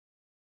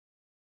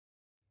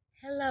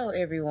Hello,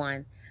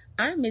 everyone.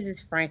 I'm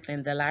Mrs.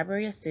 Franklin, the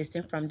library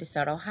assistant from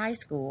DeSoto High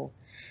School.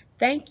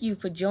 Thank you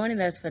for joining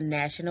us for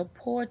National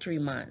Poetry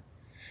Month.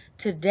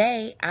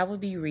 Today, I will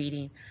be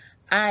reading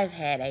I've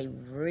Had a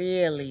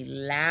Really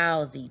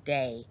Lousy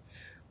Day,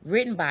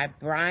 written by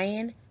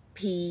Brian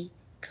P.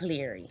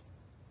 Cleary.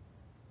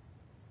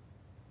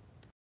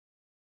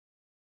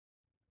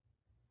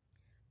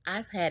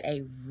 I've had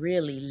a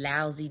really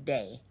lousy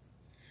day.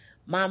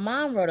 My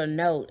mom wrote a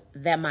note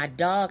that my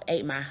dog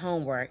ate my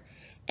homework,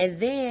 and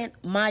then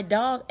my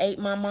dog ate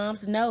my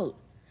mom's note.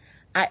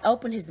 I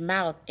opened his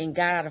mouth and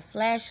got out a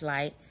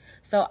flashlight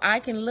so I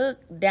can look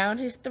down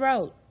his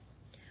throat.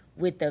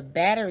 With the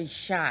battery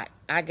shot,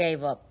 I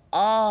gave up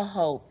all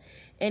hope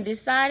and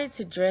decided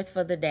to dress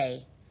for the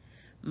day.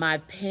 My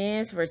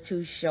pants were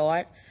too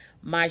short.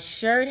 My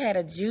shirt had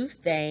a juice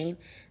stain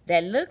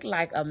that looked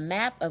like a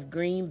map of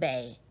Green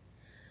Bay.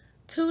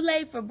 Too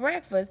late for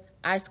breakfast,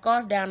 I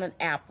scarfed down an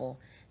apple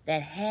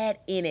that had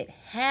in it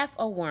half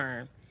a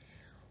worm,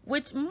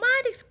 which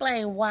might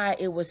explain why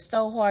it was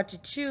so hard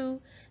to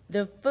chew.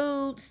 The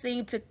food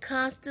seemed to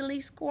constantly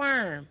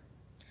squirm.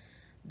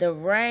 The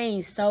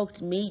rain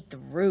soaked me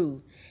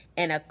through,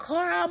 and a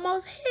car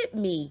almost hit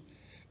me.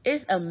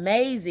 It's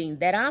amazing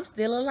that I'm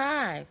still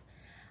alive.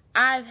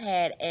 I've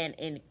had an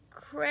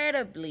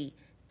incredibly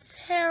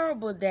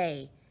terrible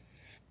day,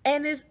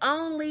 and it's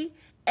only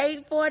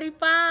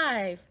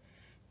 8:45.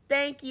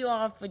 Thank you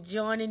all for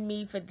joining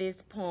me for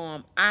this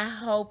poem. I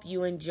hope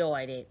you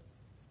enjoyed it.